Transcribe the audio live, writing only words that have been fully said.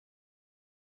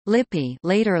Lippe,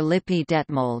 later Lippe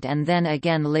Detmold and then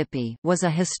again Lippe, was a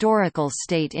historical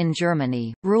state in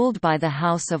Germany, ruled by the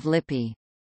House of Lippe.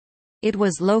 It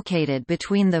was located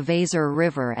between the Weser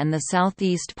River and the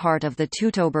southeast part of the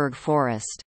Teutoburg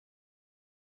forest.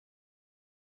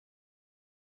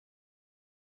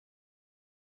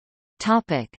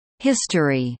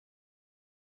 History.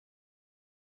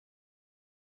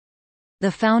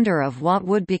 The founder of what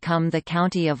would become the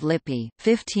County of Lippe,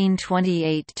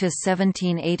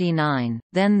 1528–1789,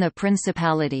 then the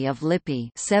Principality of Lippe,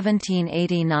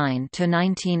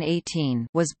 1789–1918,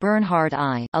 was Bernhard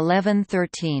I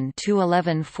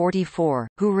 (1113–1144),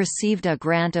 who received a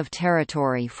grant of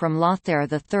territory from Lothair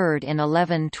III in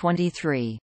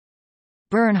 1123.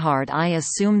 Bernhard I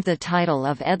assumed the title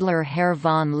of Edler Herr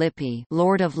von Lippe,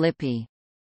 Lord of Lippe.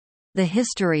 The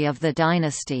history of the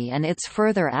dynasty and its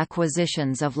further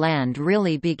acquisitions of land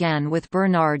really began with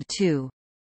Bernhard II.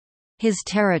 His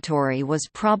territory was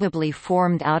probably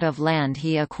formed out of land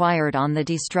he acquired on the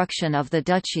destruction of the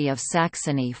Duchy of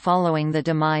Saxony following the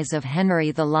demise of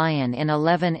Henry the Lion in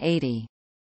 1180.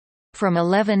 From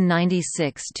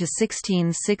 1196 to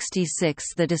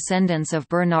 1666 the descendants of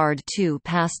Bernhard II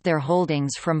passed their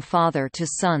holdings from father to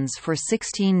sons for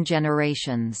 16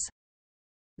 generations.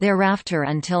 Thereafter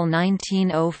until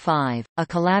 1905, a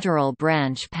collateral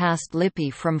branch passed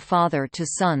Lippe from father to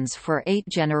sons for 8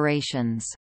 generations.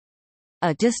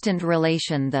 A distant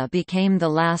relation became the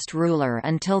last ruler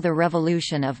until the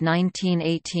Revolution of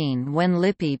 1918 when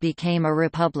Lippe became a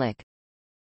republic.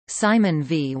 Simon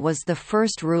V was the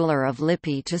first ruler of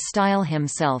Lippe to style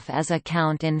himself as a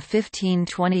count in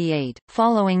 1528.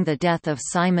 Following the death of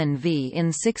Simon V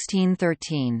in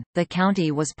 1613, the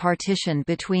county was partitioned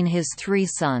between his 3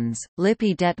 sons.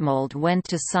 Lippe Detmold went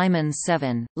to Simon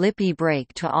VII, Lippe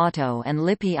Brake to Otto, and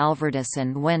Lippe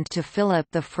Alverdissen went to Philip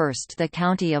I. The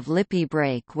county of Lippe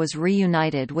Brake was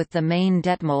reunited with the main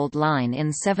Detmold line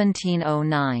in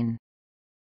 1709.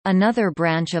 Another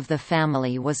branch of the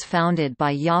family was founded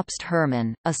by Jobst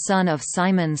Hermann, a son of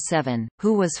Simon VII,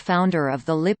 who was founder of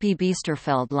the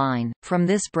Lippe-Biesterfeld line. From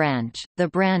this branch, the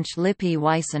branch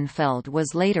Lippe-Weissenfeld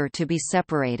was later to be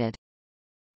separated.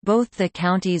 Both the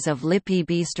counties of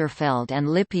Lippe-Biesterfeld and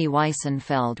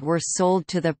Lippe-Weissenfeld were sold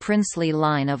to the princely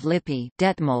line of Lippe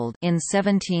Detmold in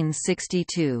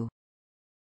 1762.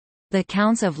 The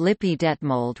Counts of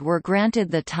Lippe-Detmold were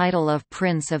granted the title of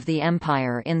Prince of the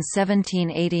Empire in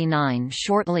 1789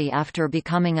 shortly after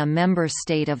becoming a member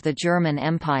state of the German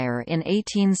Empire in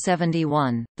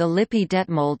 1871. The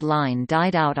Lippe-Detmold line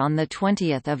died out on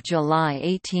 20 July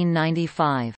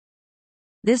 1895.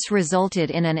 This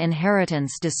resulted in an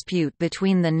inheritance dispute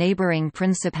between the neighbouring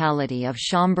Principality of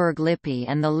Schaumburg-Lippe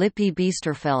and the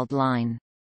Lippe-Biesterfeld line.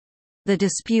 The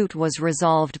dispute was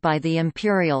resolved by the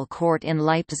Imperial Court in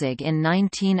Leipzig in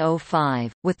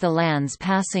 1905, with the lands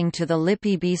passing to the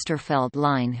Lippe-Biesterfeld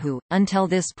line who, until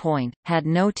this point, had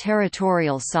no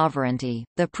territorial sovereignty.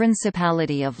 The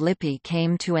Principality of Lippe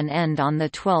came to an end on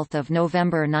 12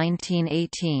 November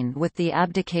 1918 with the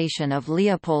abdication of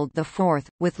Leopold IV,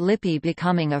 with Lippe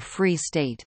becoming a free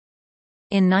state.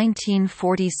 In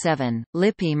 1947,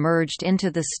 Lippe merged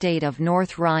into the state of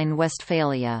North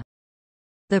Rhine-Westphalia.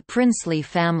 The princely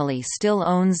family still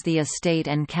owns the estate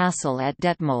and castle at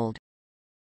Detmold.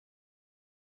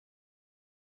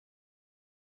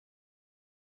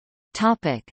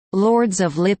 Topic: Lords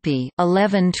of Lippe,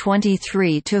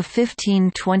 1123 to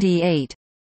 1528.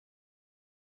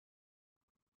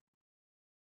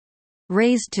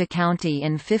 Raised to county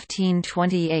in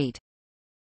 1528.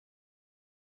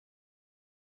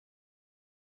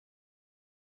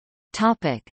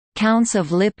 Topic: Counts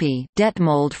of Lippe,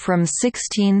 Detmold from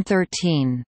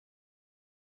 1613.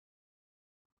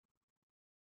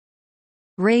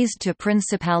 Raised to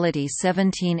Principality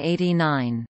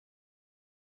 1789.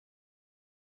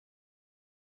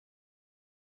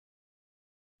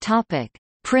 Topic: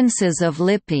 Princes of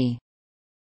Lippe.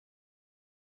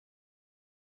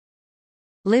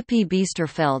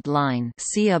 Lippe-Biesterfeld line,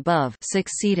 see above,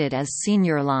 succeeded as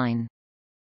senior line.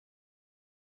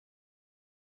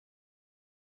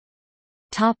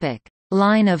 Topic: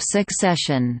 Line of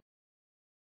succession.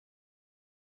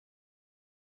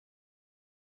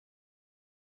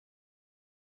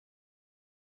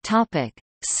 Topic: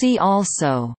 See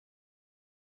also.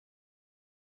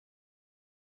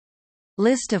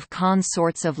 List of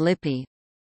consorts of Lippe.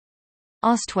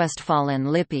 Ostwestfalen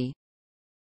Lippe.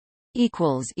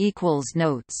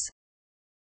 Notes